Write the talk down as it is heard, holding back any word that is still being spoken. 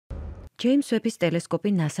ჯეიმს ვების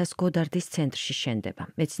ტელესკოპი ნასას გოდარდის ცენტრში შენდება.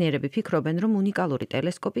 მეცნიერები ფიქრობენ, რომ უნიკალური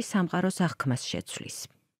ტელესკოპი სამყაროს აღქმას შეცვლის.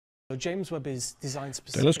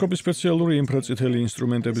 ტელესკოპი სპეციალური ინფრაწითელი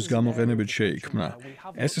ინსტრუმენტების გამოყენებით შეიქმნა.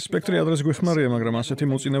 ეს სპექტრი ადრეს გვეხმარია, მაგრამ ასეთი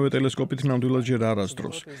მოწინავე ტელესკოპით ნამდვილად ჯერ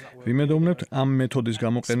არასდროს. ვიმედოვნებთ, ამ მეთოდის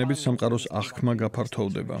გამოყენებით სამყაროს აღქმა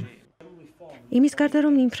გაფართოვდება. იმის გარდა,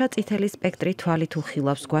 რომ ინფრაწითელი სპექტრი თვალით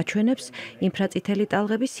უხილავს გვაჩვენებს, ინფრაწითელი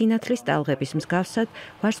ტალღები სინათლის ტალღების მსგავსად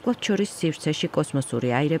ვარსკვლავთ შორის სივრცეში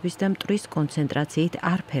კოსმოსური აირების და მტვრის კონცენტრაციით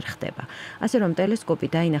არ ფერხდება, ასე რომ ტელესკოპი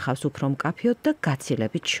დაინახავს უფრო მკაფიოდ და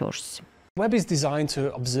გაცილებით შორს.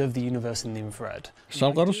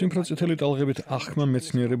 სამყაროს ინფრაწითელი ტალღებით აღქმა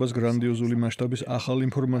მეცნიერებას გრანდიოზული მასშტაბის ახალ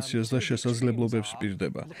ინფორმაციას და შესაძლებლობებს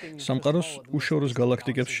პირდება. სამყაროს უშოროს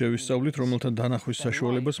გალაქტიკებს შევისწავლით, რომელთა დანახვის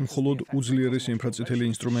საშუალებას მხოლოდ უძლიერეს ინფრაწითელი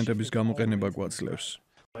ინსტრუმენტების გამოყენება გვაძლევს.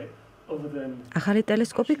 ახალი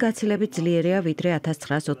ტელესკოპი გაცილებით ძლიერია, ვიდრე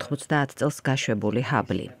 1990 წელს გაშვებული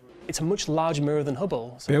ჰაბლი.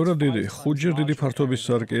 ბევრად დიდი, 5-ჯერ დიდი ფართობის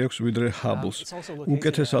სარკე აქვს ვიდრე ჰაბლს.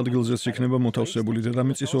 უკეთეს ადგილზეც იქნება მოთავსებული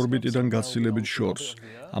დედამიწის ორბიტიდან გაცილებით შორს.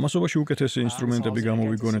 ამასობაში უკეთესი ინსტრუმენტები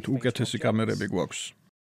გამოვიგონეთ, უკეთესი კამერები გვაქვს.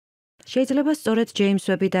 შეიძლება სწორედ ჯეიმს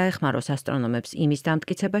ვები დაეხმაროს ასტრონომებს იმის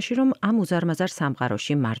დამტკიცებაში, რომ ამ უზარმაზარ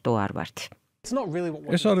სამყაროში მარტო არ ვართ.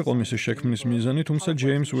 ეს არ იყო მისი შექმნის მიზანი, თუმცა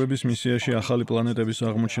ჯეიმს ვების მისიაში ახალი პლანეტების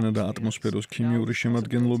აღმოჩენა და ატმოსფეროს ქიმიური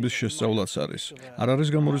შემადგენლობის შესწავლაც არის. არ არის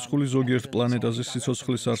გამორიცხული ზოგიერთ პლანეტაზე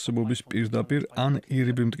სიცოცხლის არსებობის პირდაპირ ან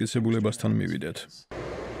ირიბ მტკიცებულებასთან მივიდეთ.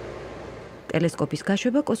 ტელესკოპის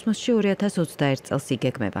გაშვება კოსმოსში 2021 წელს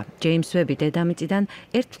იგეგმება. ჯეიმს ვები დედამიწიდან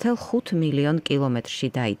 1,5 მილიონ კილომეტრში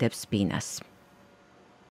დაიდებს ბინას.